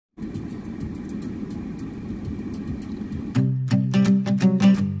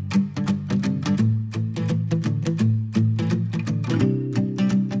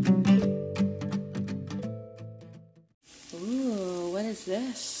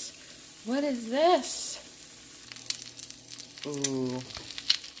What is this? Ooh,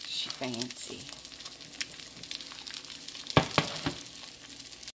 she fancy.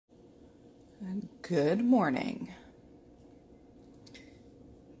 Good morning.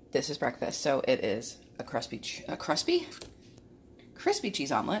 This is breakfast, so it is a crispy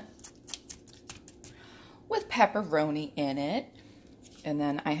cheese omelet with pepperoni in it. And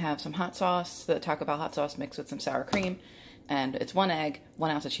then I have some hot sauce, the Taco Bell hot sauce mixed with some sour cream. And it's 1 egg,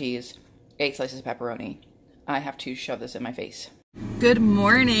 1 ounce of cheese, 8 slices of pepperoni. I have to shove this in my face. Good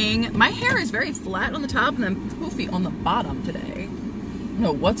morning. My hair is very flat on the top and then poofy on the bottom today. I don't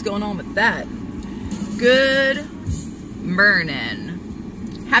know what's going on with that. Good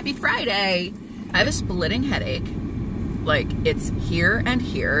morning. Happy Friday. I have a splitting headache. Like, it's here and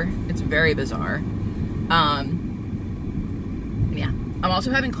here. It's very bizarre. Yeah. I'm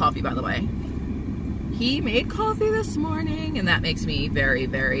also having coffee, by the way. He made coffee this morning, and that makes me very,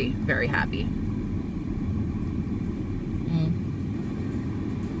 very, very happy.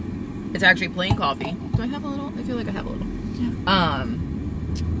 It's actually plain coffee. Do I have a little? I feel like I have a little.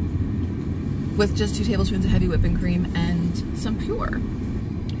 With just 2 tablespoons of heavy whipping cream and some Pure.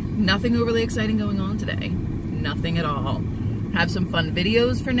 Nothing overly exciting going on today. Nothing at all. Have some fun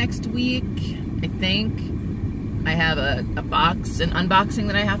videos for next week, I think. I have an unboxing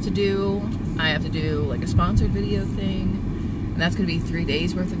that I have to do. I have to do like a sponsored video thing. And that's going to be 3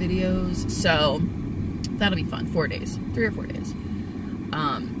 days worth of videos. So that'll be fun. 4 days. 3 or 4 days.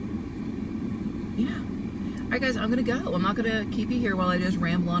 Yeah. Alright guys, I'm going to go. I'm not going to keep you here while I just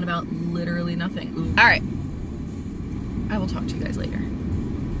ramble on about literally nothing. Alright. I will talk to you guys later.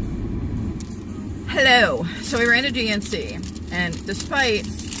 Hello. So we ran to GNC. And despite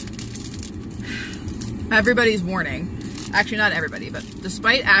everybody's warning, actually not everybody, but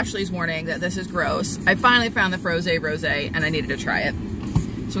despite Ashley's warning that this is gross, I finally found the Frosé Rosé and I needed to try it. So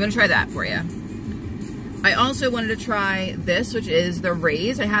I'm going to try that for you. I also wanted to try this, which is the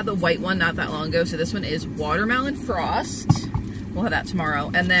Rays. I had the white one not that long ago, so this one is Watermelon Frost. We'll have that tomorrow.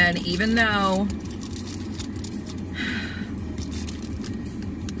 And then even though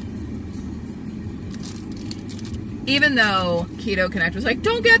Keto Connect was like,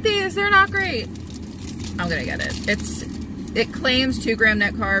 don't get these, they're not great, I'm gonna get it. It claims 2 gram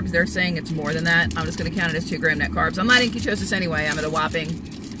net carbs. They're saying it's more than that. I'm just gonna count it as 2 gram net carbs. I'm not in ketosis anyway. I'm at a whopping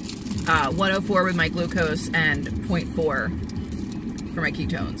 104 with my glucose and 0.4 for my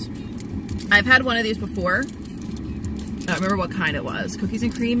ketones. I've had one of these before. I don't remember what kind it was. Cookies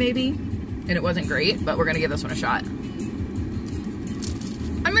and cream maybe? And it wasn't great, but we're gonna give this one a shot.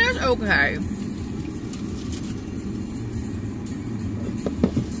 I mean, it's okay.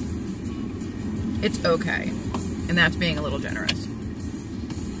 It's okay. And that's being a little generous.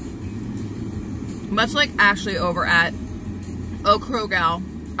 Much like Ashley over at Oh Crow Gal,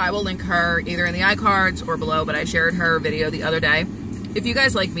 I will link her either in the iCards or below, but I shared her video the other day. If you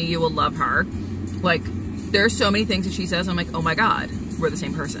guys like me, you will love her. Like, there's so many things that she says, I'm like, oh my god, we're the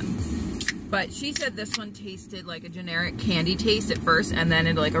same person. But she said this one tasted like a generic candy taste at first and then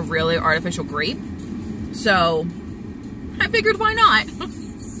into like a really artificial grape. So, I figured why not?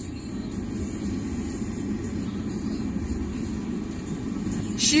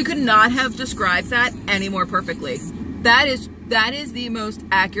 She could not have described that any more perfectly. That is the most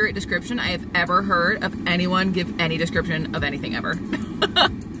accurate description I have ever heard of anyone give any description of anything ever.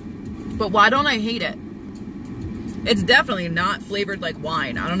 But why don't I hate it? It's definitely not flavored like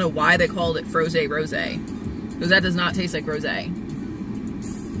wine. I don't know why they called it Frosé Rosé, because that does not taste like rosé.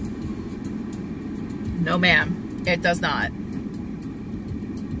 No ma'am, it does not.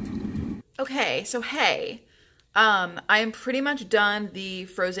 Okay, so hey. I am pretty much done the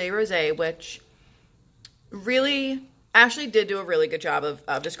Frosé Rosé, which really, Ashley did do a really good job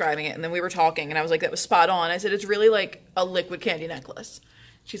of describing it. And then we were talking and I was like, that was spot on. I said, it's really like a liquid candy necklace.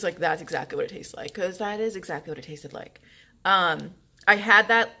 She's like, that's exactly what it tastes like. Cause that is exactly what it tasted like. I had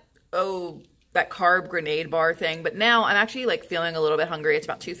that carb grenade bar thing, but now I'm actually like feeling a little bit hungry. It's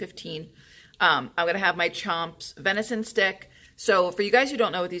about 2:15. I'm going to have my Chomps venison stick. So for you guys who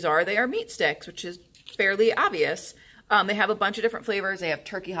don't know what these are, they are meat sticks, which is fairly obvious. They have a bunch of different flavors. They have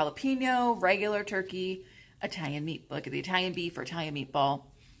turkey jalapeno, regular turkey, Italian meat, like the Italian beef or Italian meatball,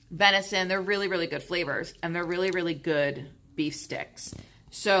 venison. They're really, really good flavors, and they're really, really good beef sticks.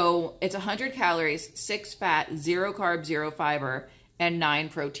 So it's 100 calories, 6 fat, 0 carb, 0 fiber, and 9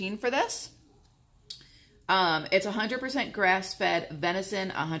 protein for this. It's 100% grass-fed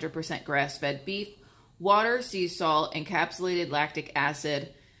venison, 100% grass-fed beef, water, sea salt, encapsulated lactic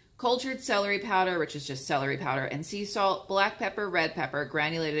acid, cultured celery powder, which is just celery powder and sea salt, black pepper, red pepper,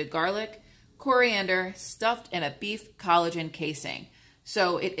 granulated garlic, coriander, stuffed in a beef collagen casing.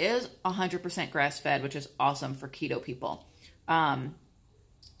 So it is 100% grass-fed, which is awesome for keto people. 100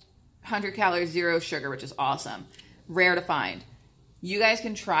 calories, 0 sugar, which is awesome. Rare to find. You guys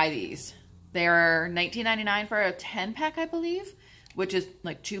can try these. They're $19.99 for a 10-pack, I believe, which is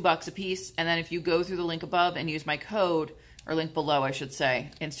like $2 a piece. And then if you go through the link above and use my code, or link below, I should say,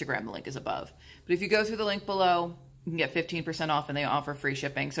 Instagram, the link is above. But if you go through the link below, you can get 15% off, and they offer free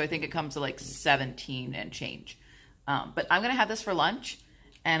shipping. So I think it comes to like 17 and change. But I'm going to have this for lunch,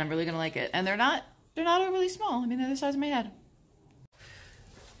 and I'm really going to like it. And they're not overly small. I mean, they're the size of my head.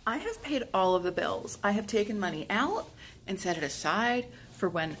 I have paid all of the bills. I have taken money out and set it aside for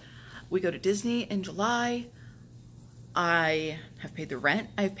when we go to Disney in July. I have paid the rent.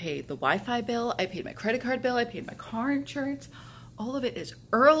 I've paid the Wi-Fi bill. I paid my credit card bill. I paid my car insurance. All of it is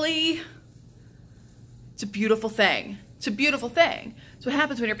early. It's a beautiful thing. It's a beautiful thing. It's what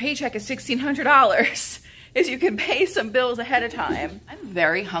happens when your paycheck is $1,600 is you can pay some bills ahead of time. I'm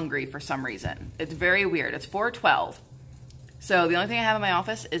very hungry for some reason. It's very weird. It's 4:12. So the only thing I have in my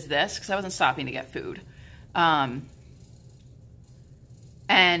office is this because I wasn't stopping to get food. And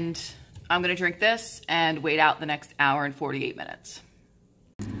I'm going to drink this and wait out the next hour and 48 minutes.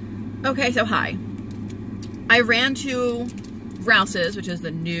 Okay, so hi. I ran to Rouse's, which is the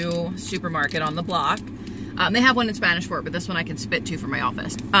new supermarket on the block. They have one in Spanish Fort, but this one I can spit to from my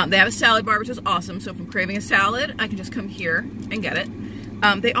office. They have a salad bar, which is awesome. So if I'm craving a salad, I can just come here and get it.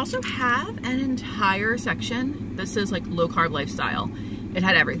 They also have an entire section. This is like low carb lifestyle. It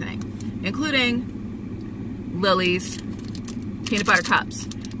had everything, including Lily's peanut butter cups.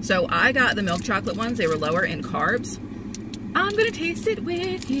 So I got the milk chocolate ones. They were lower in carbs. I'm gonna taste it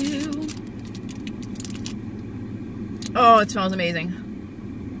with you. Oh, it smells amazing.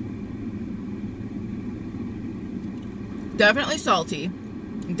 Definitely salty.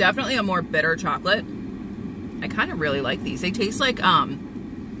 Definitely a more bitter chocolate. I kind of really like these. They taste like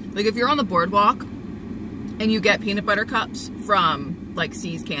if you're on the boardwalk and you get peanut butter cups from like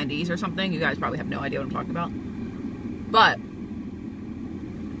C's Candies or something, you guys probably have no idea what I'm talking about. But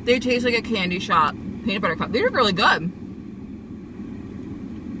they taste like a candy shop peanut butter cup. They're really good.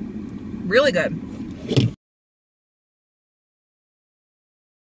 Really good.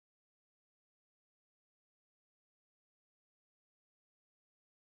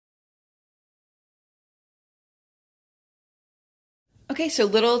 Okay, so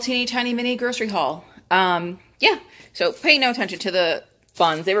little teeny tiny mini grocery haul. Yeah, so pay no attention to the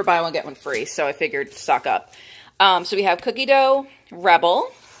buns. They were buy one, get one free, so I figured stock up. So we have cookie dough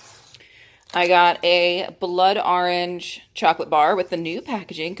Rebel. I got a blood orange chocolate bar with the new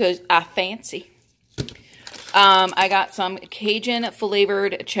packaging because I fancy. I got some Cajun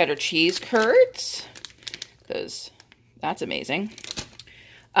flavored cheddar cheese curds because that's amazing.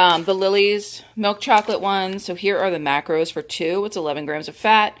 The Lily's milk chocolate ones. So here are the macros for 2. It's 11 grams of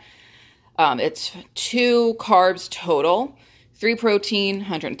fat. It's 2 carbs total, 3 protein,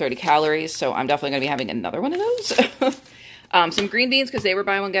 130 calories. So I'm definitely going to be having another one of those. Some green beans because they were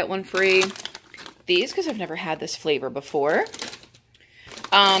buy one, get one free. These because I've never had this flavor before.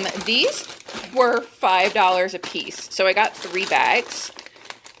 These were $5 a piece. So I got 3 bags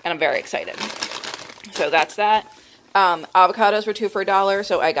and I'm very excited. So that's that. Avocados were 2 for $1,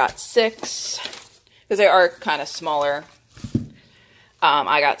 so I got 6 because they are kind of smaller.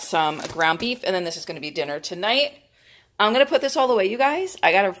 I got some ground beef, and then this is going to be dinner tonight. I'm going to put this all away, you guys.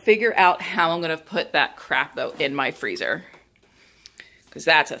 I got to figure out how I'm going to put that crap, though, in my freezer because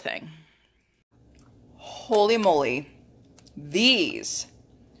that's a thing. Holy moly. These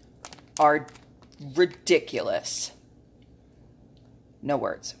are ridiculous. No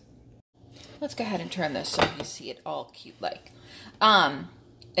words. Let's go ahead and turn this so you see it all cute like. An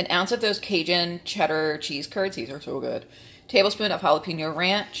ounce of those Cajun cheddar cheese curds. These are so good. Tablespoon of jalapeno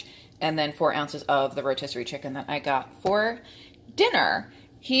ranch. And then 4 ounces of the rotisserie chicken that I got for dinner.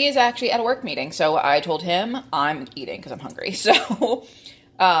 He is actually at a work meeting. So I told him I'm eating because I'm hungry. So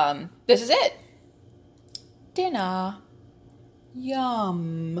this is it. Dinner.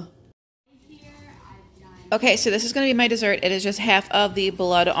 Yum. Okay, so this is going to be my dessert. It is just half of the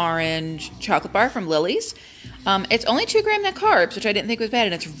blood orange chocolate bar from Lily's. It's only 2 grams net carbs, which I didn't think was bad,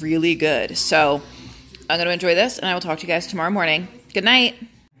 and it's really good. So I'm going to enjoy this, and I will talk to you guys tomorrow morning. Good night.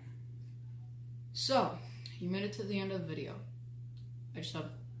 So, you made it to the end of the video. I just have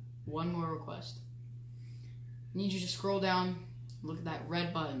one more request. I need you to scroll down, look at that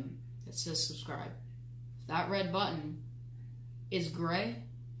red button that says subscribe. If that red button is gray,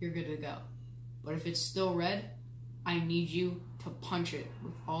 you're good to go. But if it's still red, I need you to punch it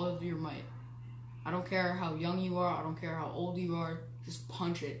with all of your might. I don't care how young you are, I don't care how old you are, just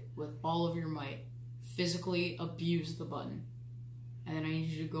punch it with all of your might. Physically abuse the button. And then I need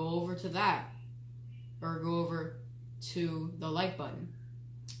you to go over to that, or go over to the like button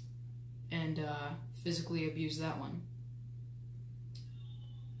and physically abuse that one.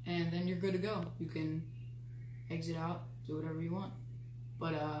 And then you're good to go. You can exit out, do whatever you want.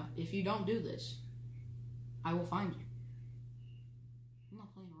 But if you don't do this, I will find you.